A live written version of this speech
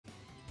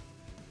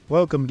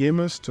Welcome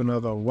gamers to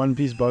another One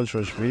Piece Bounce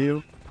Rush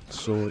video.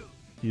 So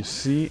you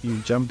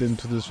jumped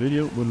into this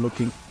video, we're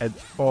looking at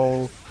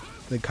all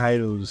the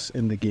Kaidos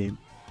in the game.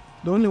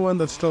 The only one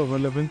that's still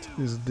relevant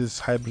is this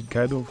hybrid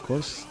Kaido, of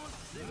course.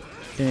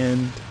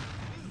 And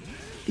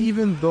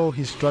even though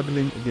he's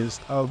struggling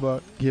against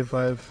Alba, Gear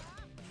 5,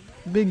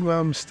 Big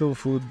Mom's still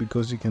food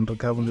because you can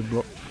recover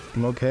the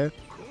block here.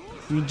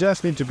 You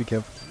just need to be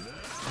careful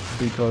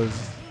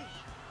because,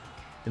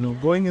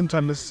 going into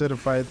unnecessary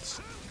fights,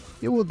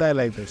 you will die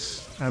like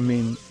this. I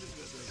mean,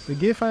 the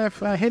Gear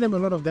 5, I hit him a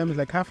lot of damage,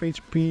 like half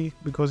HP,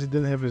 because he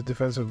didn't have his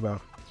defensive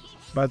buff.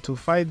 But to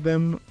fight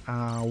them,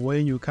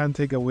 when you can't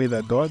take away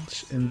the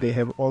dodge and they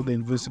have all the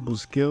invisible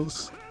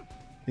skills,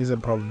 is a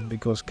problem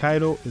because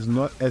Kaido is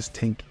not as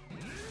tanky.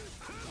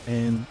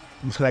 And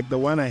it's like the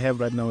one I have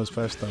right now is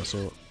 5-star,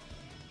 so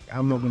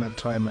I'm not gonna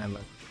try my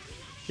luck.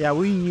 Yeah,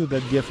 we knew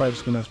that Gear 5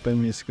 is gonna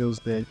spend me skills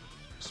there.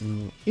 So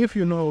if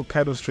you know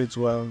Kaido's traits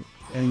well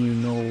and you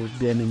know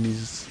the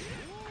enemy's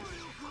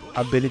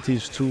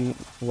abilities too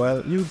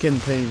well, you can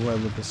play well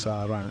with the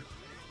Sahara.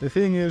 The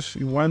thing is,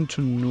 you want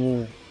to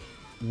know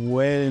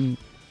when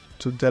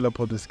to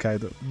teleport this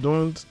Kaido.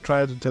 Don't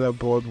try to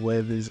teleport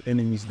where there's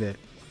enemies there,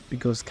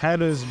 because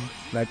Kaido is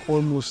like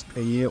almost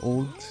a year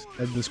old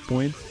at this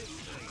point,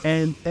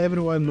 and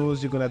everyone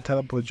knows you're gonna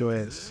teleport your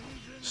ass.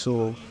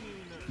 So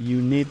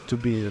you need to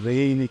be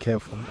really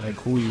careful like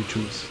who you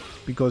choose,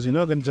 because you're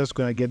not just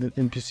gonna get an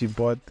NPC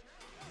bot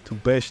to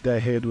bash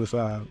their head with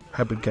a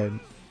hybrid Kaido.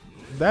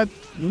 That,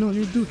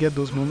 you do get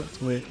those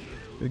moments where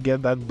you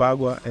get that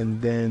Bagua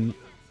and then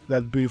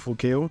that beautiful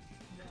KO,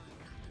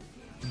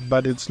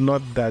 but it's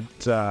not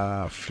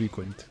that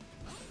frequent.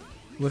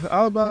 With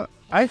Alba,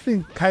 I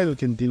think Kaido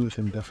can deal with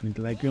him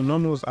definitely. Like, your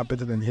normals are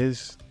better than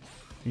his.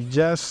 You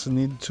just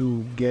need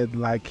to get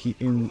lucky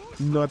in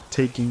not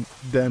taking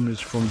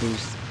damage from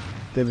those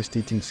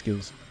devastating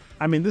skills.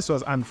 I mean, this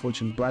was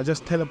unfortunate, but I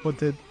just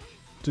teleported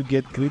to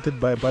get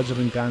greeted by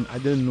Bajring Khan. I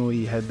didn't know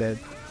he had that,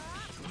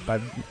 but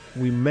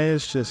we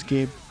managed to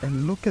escape.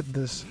 And look at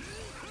this.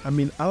 I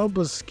mean,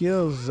 Alba's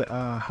skills,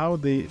 how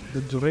the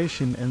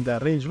duration and the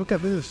range. Look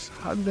at this.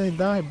 How did they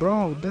die,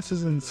 bro? This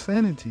is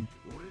insanity.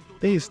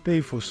 They stay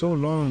for so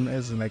long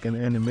as like an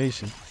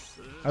animation.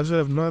 I should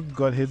have not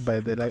got hit by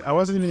that. Like, I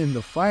wasn't even in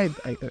the fight.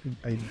 I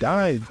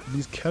died.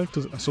 These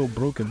characters are so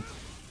broken.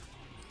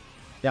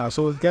 Yeah,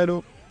 so with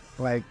Kaido,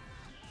 like,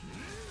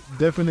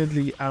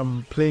 definitely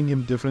I'm playing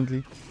him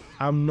differently.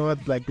 I'm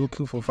not like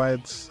looking for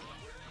fights,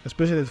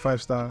 especially at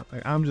 5-star.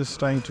 Like, I'm just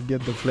trying to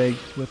get the flag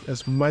with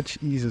as much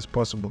ease as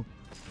possible.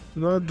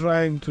 Not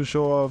trying to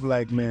show off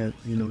like, man,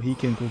 he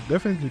can cook.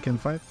 Definitely can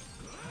fight,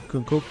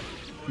 can cook.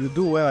 You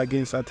do well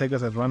against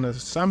attackers and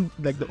runners.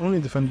 Like, the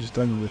only defender you're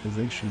struggling with is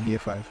actually Gear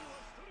 5.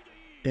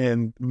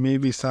 And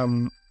maybe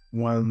some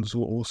ones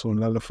who also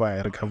nullify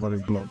a recovery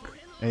block,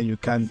 and you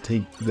can't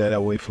take that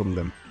away from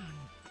them.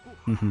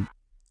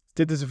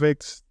 Status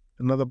effects,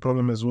 another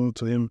problem as well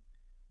to him.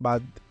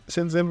 But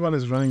since everyone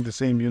is running the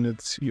same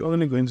units, you're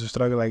only going to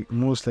struggle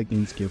most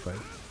against Gear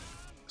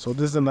 5. So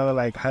this is another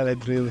like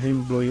highlight reel,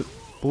 him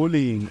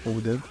bullying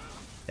Odin.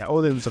 Yeah,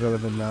 Odin's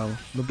relevant now.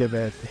 Look at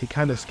that. He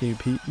can't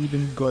escape. He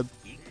even got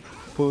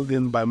pulled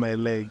in by my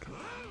leg.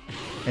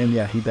 And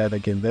yeah, he died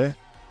again there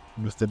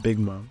with the Big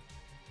Mom.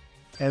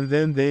 And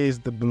then there is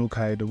the Blue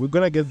Kaido. We're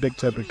gonna get back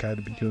to Epic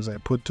Kaido because I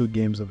put 2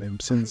 games of him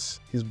since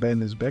his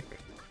ban is back.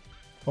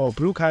 Oh,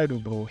 Blue Kaido,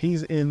 bro,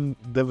 he's in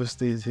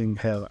devastating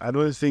hell. I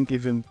don't think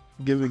even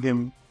giving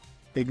him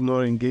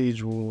Ignore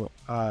Engage will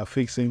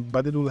fix him,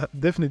 but it will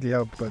definitely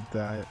help. But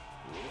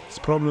his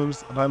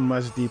problems run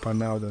much deeper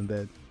now than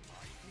that.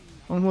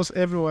 Almost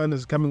everyone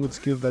is coming with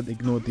skills that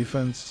ignore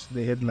defense.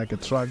 They hit like a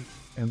truck,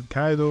 and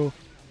Kaido,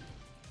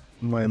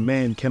 my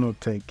man,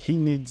 cannot take. He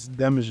needs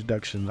damage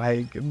reduction.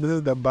 Like, this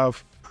is the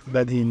buff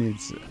that he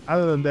needs.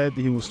 Other than that,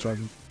 he will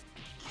struggle.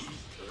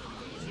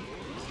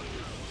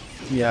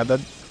 Yeah, that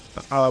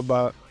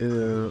Alba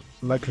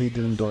luckily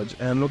didn't dodge.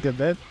 And look at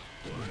that.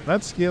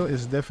 That skill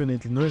is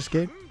definitely no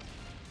escape.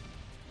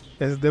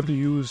 It's definitely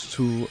used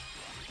to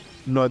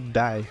not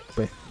die.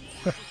 But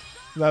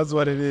that's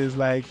what it is.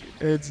 Like,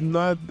 it's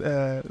not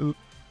a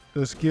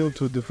skill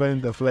to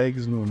defend the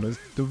flags. No, it's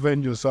to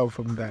defend yourself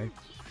from dying.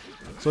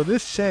 So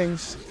this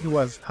Shanks, he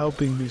was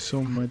helping me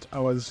so much. I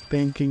was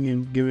thanking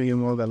him, giving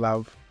him all the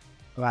love.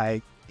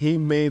 Like, he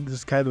made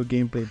this Kaido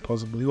gameplay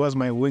possible. He was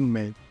my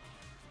wingman.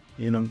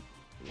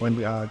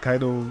 When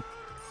Kaido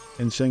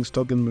and Shanks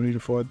talked in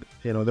Marineford,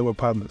 they were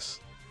partners.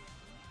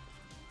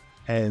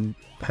 And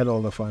had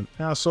all the fun.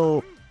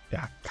 So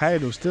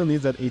Kaido still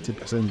needs that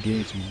 80%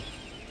 engagement.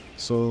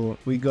 So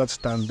we got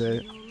stunned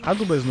there.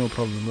 Aguba is no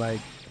problem. Like,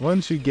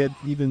 once you get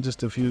even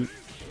just a few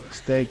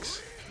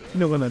stacks,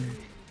 you're not gonna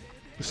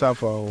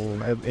suffer or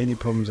have any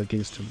problems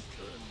against him.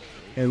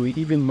 And we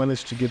even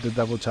managed to get the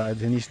double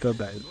charge, and he still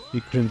died.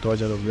 He couldn't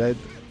dodge out of that.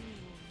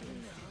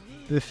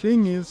 The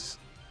thing is,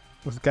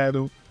 with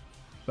Kaido,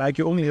 like,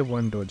 you only have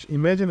one dodge.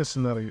 Imagine a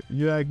scenario.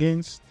 You are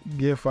against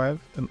Gear 5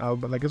 and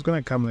Alba. Like, it's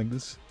gonna come like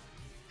this.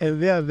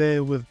 And they are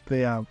there with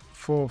their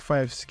 4 or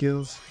 5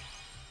 skills.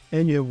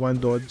 and you have one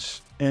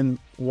dodge and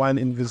one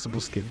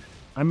invisible skill.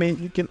 I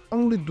mean, you can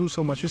only do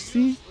so much. You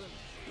see,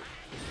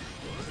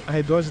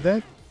 I dodged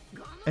that,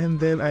 and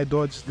then I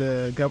dodged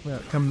the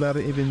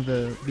Kamnari, even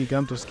the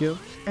Giganto skill,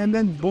 and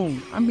then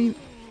boom. I mean,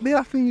 there's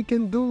nothing you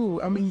can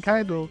do. I mean,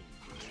 Kaido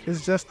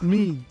is just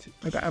mid.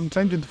 Like, I'm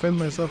trying to defend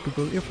myself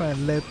because if I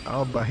let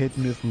Alba hit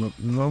me with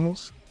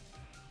normals,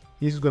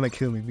 he's gonna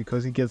kill me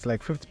because he gets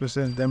like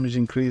 50% damage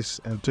increase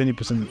and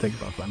 20% attack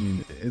buff. I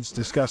mean, it's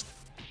disgusting.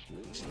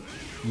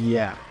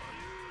 Yeah.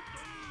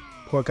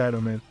 Poor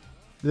Kaido, man.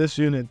 This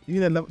unit,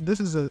 this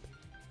is a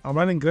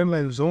running Grand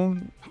Line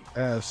Zone,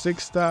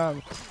 6-star.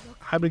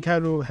 Hybrid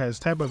Kaido has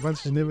type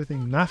advantage and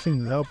everything.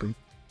 Nothing is helping.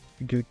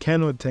 You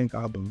cannot tank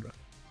Album, bro.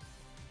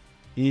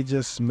 He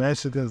just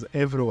massacres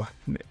everyone,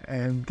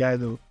 and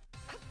Kaido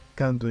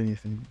can't do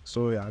anything.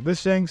 So yeah,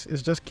 this Shanks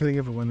is just killing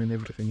everyone and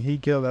everything. He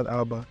killed that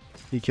Alba.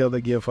 He killed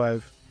the Gear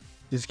 5.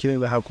 He's killing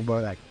the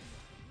Hakuba, like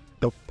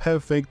the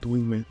perfect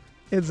wingman.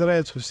 It's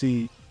rare to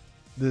see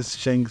this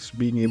Shanks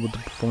being able to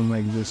perform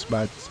like this,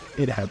 but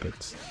it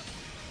happens.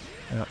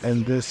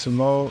 And this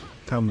small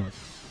come up,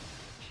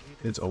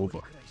 it's over.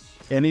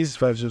 And he's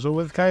 5 years old.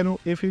 With Kaido,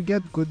 if you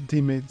get good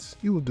teammates,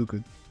 you will do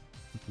good.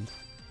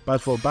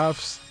 But for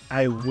buffs,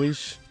 I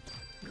wish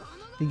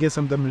he gets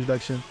some damage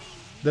reduction.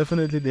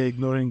 Definitely they're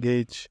ignoring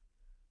Gage.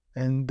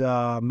 And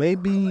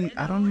maybe,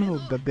 I don't know,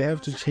 that they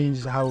have to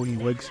change how he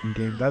works in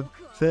game. That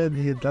third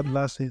hit, that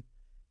last hit,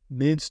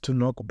 needs to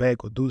knock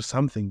back or do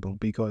something, bro,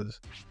 because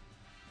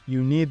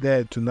you need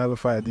that to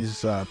nullify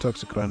these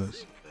toxic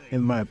runners,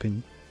 in my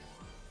opinion.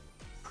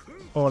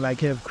 Or like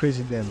have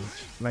crazy damage.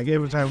 Like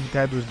every time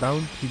Kaido is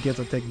down, he gets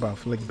a tech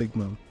buff like Big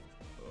Mom.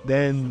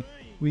 Then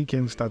we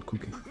can start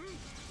cooking.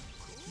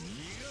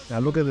 Now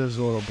look at this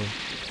Zoro, bro.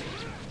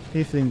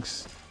 He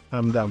thinks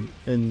I'm dumb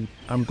and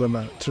I'm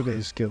gonna trigger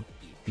his skill.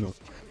 No.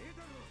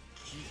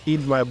 Eat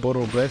my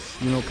bottle breath.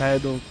 You know,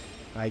 Kaido,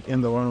 like in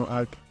the Wano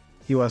arc,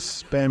 he was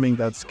spamming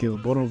that skill,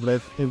 bottle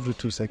breath, every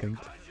 2 seconds.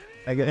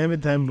 Like every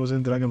time he was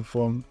in dragon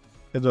form,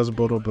 it was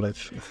bottle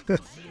breath.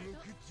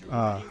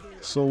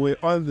 So we're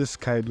on this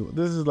Kaido.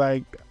 This is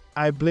like,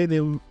 I played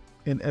him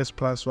in S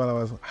Plus while I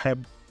was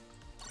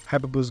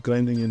hyper boost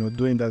grinding, you know,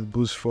 doing that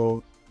boost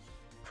for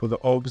the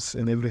orbs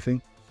and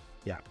everything.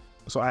 Yeah.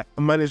 So I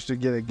managed to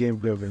get a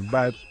gameplay of him.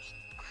 But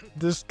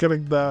this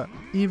character,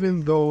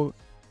 even though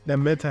the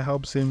meta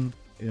helps him,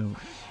 you know,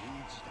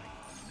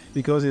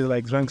 because he's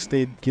like rank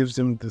state gives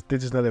him the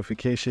status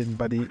notification,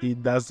 but he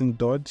doesn't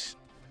dodge.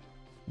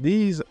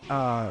 These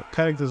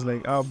characters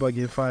like Alba,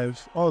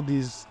 G5, all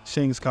these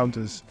Shanks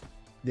counters,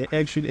 they're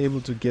actually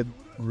able to get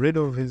rid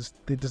of his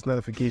status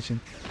notification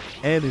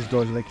and his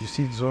dodge. Like you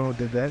see Zoro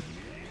did that,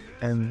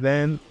 and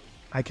then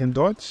I can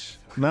dodge.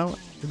 Now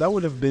that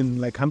would have been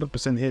like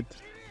 100% hit,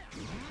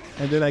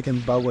 and then I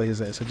can power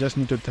his ass. I just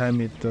need to time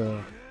it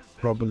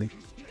properly.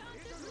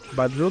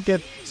 But look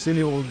at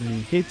silly old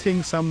me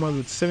hitting someone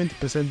with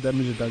 70%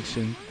 damage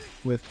reduction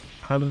with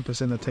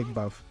 100% attack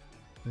buff.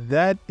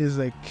 That is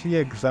a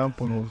clear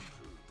example of,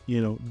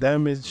 you know,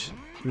 damage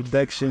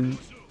reduction,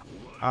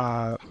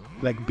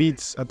 like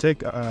beats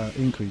attack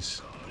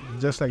increase,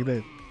 just like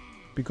that.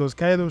 Because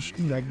Kaido,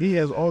 like, he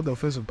has all the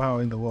offensive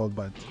power in the world,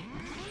 but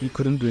he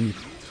couldn't do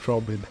anything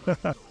from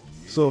it.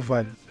 So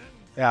fun.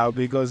 Yeah,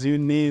 because you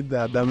need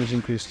the damage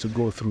increase to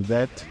go through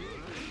that.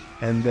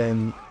 And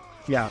then,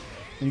 yeah,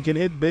 you can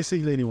hit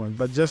basically anyone,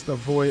 but just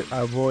avoid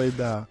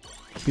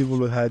people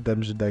with high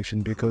damage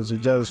reduction, because you're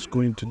just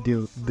going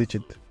to ditch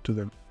it to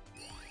them.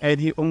 And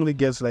he only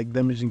gets like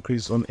damage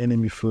increase on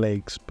enemy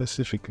flag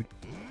specifically.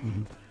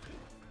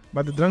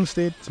 But the drunk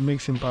state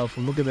makes him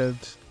powerful. Look at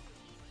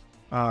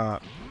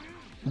that.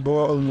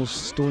 Boa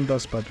almost stoned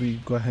us, but we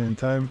got her in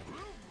time.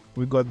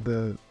 We got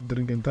the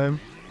drink in time.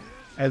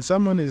 And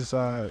someone is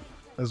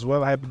as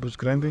well hyper boost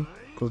grinding,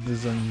 because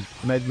there's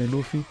a Nightmare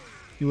Luffy.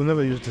 He will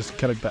never use this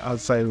character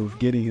outside of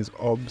getting his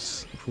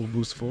orbs full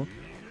boost for.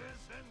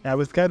 Yeah,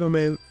 with Kaido,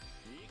 man,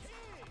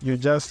 you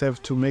just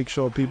have to make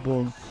sure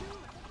people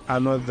are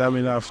not dumb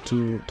enough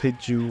to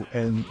hit you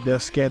and they're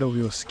scared of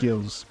your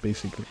skills,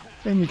 basically.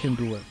 Then you can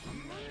do it.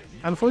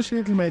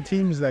 Unfortunately, my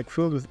team is like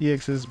filled with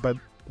EXs, but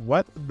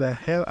what the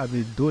hell are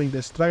they doing?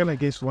 They're struggling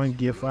against one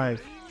Gear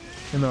 5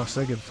 in our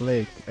second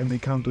flag, and they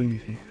can't do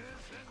anything.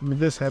 I mean,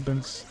 this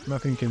happens,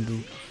 nothing can do.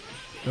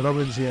 The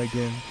Robin's here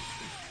again.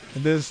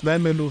 And this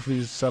Nightmare Luffy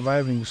is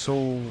surviving,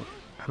 so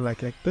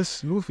like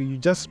this Luffy, you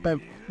just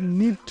spam. You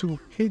need to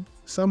hit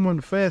someone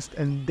first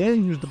and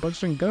then use the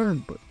butchering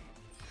gun, but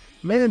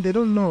man, they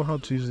don't know how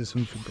to use this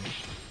Luffy, bro.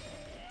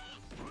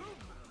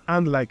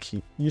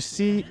 Unlucky. You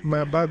see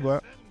my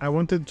Bagua, I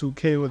wanted to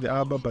KO the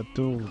Alba, but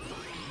dude,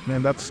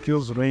 man, that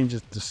skill's range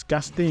is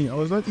disgusting. I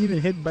was not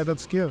even hit by that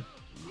skill.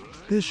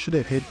 This should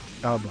have hit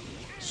Alba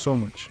so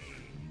much.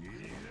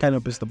 Kind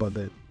of pissed about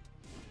that.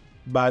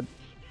 But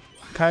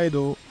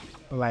Kaido,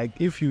 like,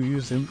 if you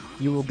use him,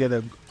 you will get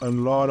a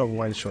lot of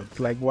one-shots.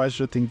 Like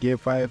one-shotting Gear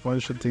 5,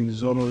 one-shotting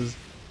Zoros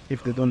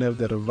if they don't have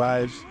the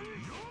revives.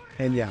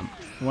 And yeah,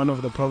 one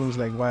of the problems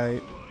like why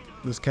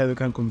this Kaido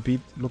can't compete,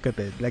 look at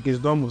that. Like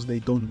his normals, they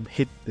don't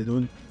hit, they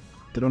don't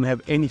They don't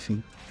have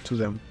anything to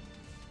them.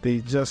 They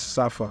just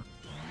suffer.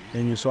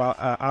 And you saw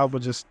Alba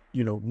just,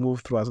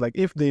 move through us. Like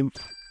if they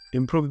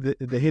improved the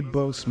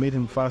hitbox, made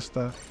him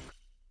faster,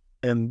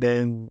 and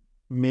then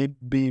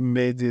maybe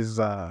made his,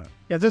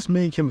 just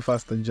make him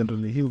faster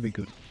generally, he'll be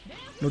good.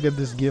 Look at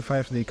this gear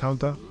 5 they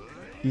counter,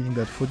 eating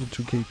that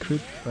 42k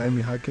crit,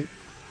 Raimi Hake.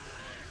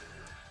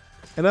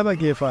 Another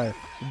gear 5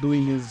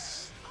 doing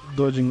his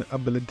dodging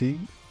ability,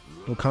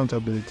 or counter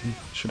ability,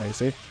 should I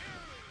say.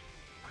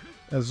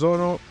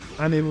 Zoro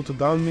unable to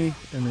down me,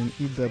 and then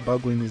eat the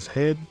bug in his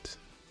head.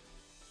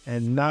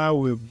 And now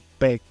we're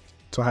back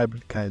to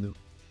Hybrid Kaido.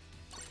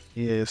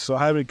 Yeah, so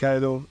Hybrid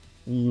Kaido,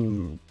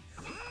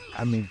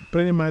 I mean,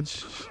 pretty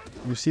much,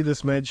 you see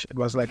this match, it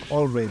was like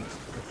all red.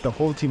 The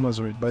whole team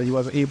was red, but he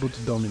was able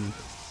to dominate.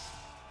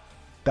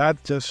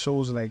 That just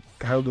shows like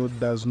Kaido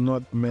does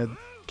not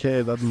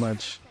care that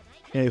much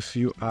if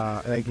you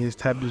are like his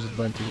type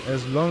disadvantage.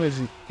 As long as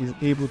he is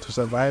able to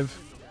survive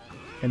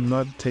and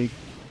not take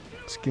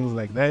skills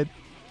like that,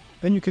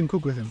 then you can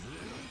cook with him.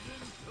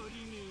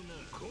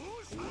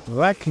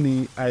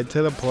 Luckily, I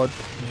teleport,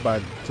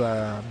 but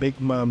Big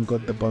Mom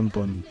got the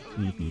bonbon.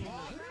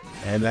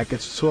 And like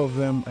it's two of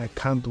them, I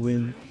can't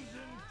win.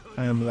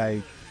 I am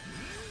like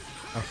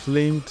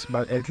aflamed,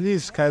 but at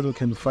least Kaido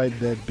can fight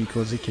that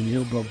because he can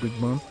heal block Big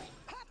Mom.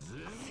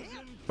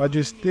 But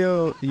you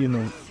still,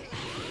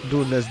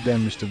 do less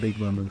damage to Big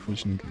Mom,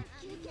 unfortunately.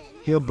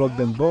 He'll block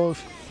them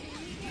both,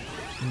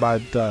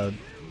 but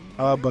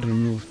Alba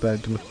removed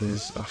that with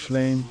his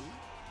flame.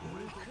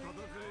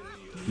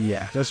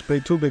 Yeah, just play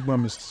 2 Big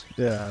Mom is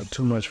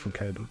too much for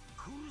Kaido.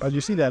 But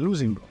you see they're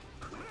losing, bro.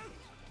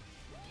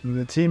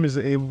 The team is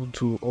able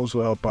to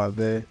also help out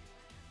there,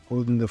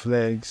 holding the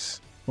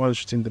flags,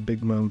 one-shooting the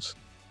Big Moms.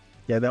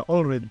 Yeah, they're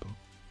all red, bro.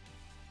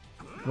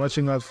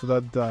 Watching out for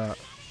that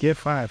gear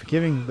 5,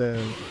 giving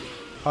the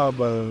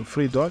Alba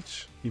free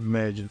dodge.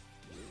 Imagine.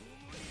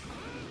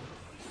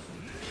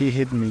 He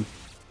hit me,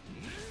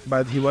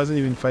 but he wasn't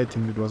even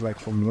fighting, it was like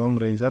from long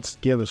range. That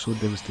scare was so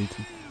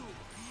devastating.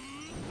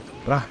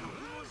 Bruh,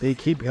 they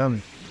keep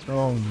coming.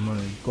 Oh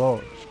my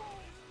gosh.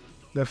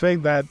 The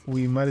fact that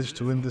we managed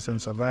to win this and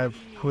survive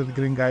with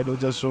Green Kaido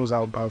just shows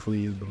how powerful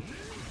he is, bro.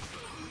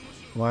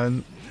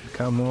 One,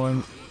 come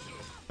on.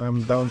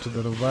 I'm down to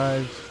the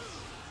revive.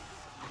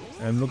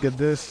 And look at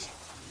this.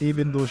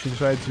 Even though she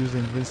tried to use the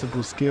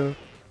invincible skill,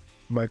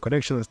 my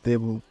connection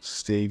table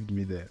saved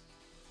me there.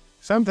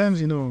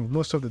 Sometimes,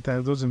 most of the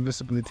time, those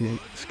invisibility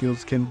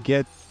skills can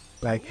get,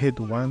 like, hit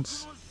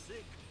once.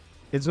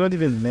 It's not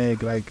even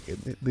lag, like,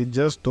 they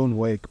just don't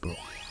work, bro.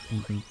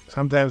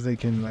 Sometimes they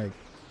can, like,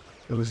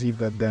 receive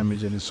that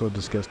damage and it's so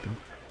disgusting.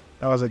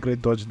 That was a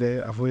great dodge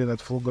there, avoiding that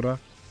Fulgura.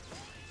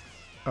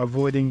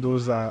 Avoiding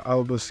those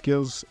Alba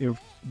skills if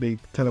they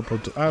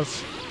teleport to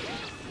us.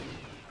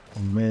 Oh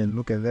man,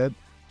 look at that.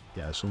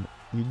 Yeah, so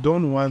you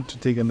don't want to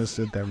take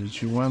unnecessary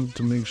damage. You want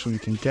to make sure you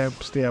can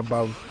stay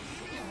above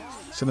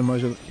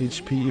Cinemajor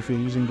HP if you're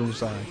using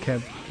those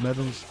cap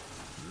medals.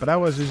 But I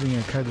was using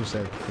a Kaido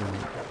set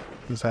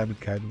for this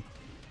Hybrid Kaido,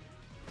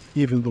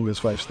 even though it's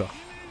 5-star.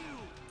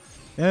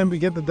 And we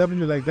get the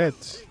W like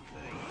that.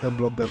 They'll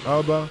block that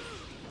Alba.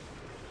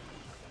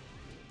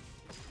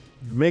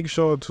 Make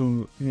sure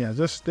to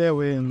just stay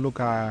away and look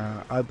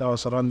at our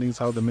surroundings,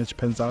 how the match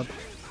pans out.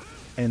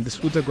 And the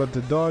Scooter got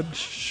the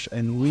dodge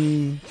and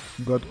we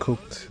got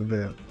cooked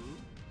there.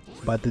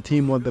 But the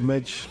team won the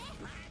match.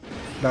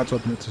 That's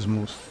what matters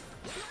most.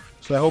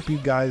 So I hope you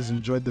guys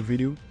enjoyed the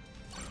video.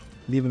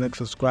 Leave a like,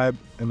 subscribe,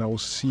 and I will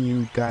see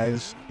you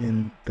guys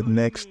in the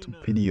next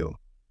video.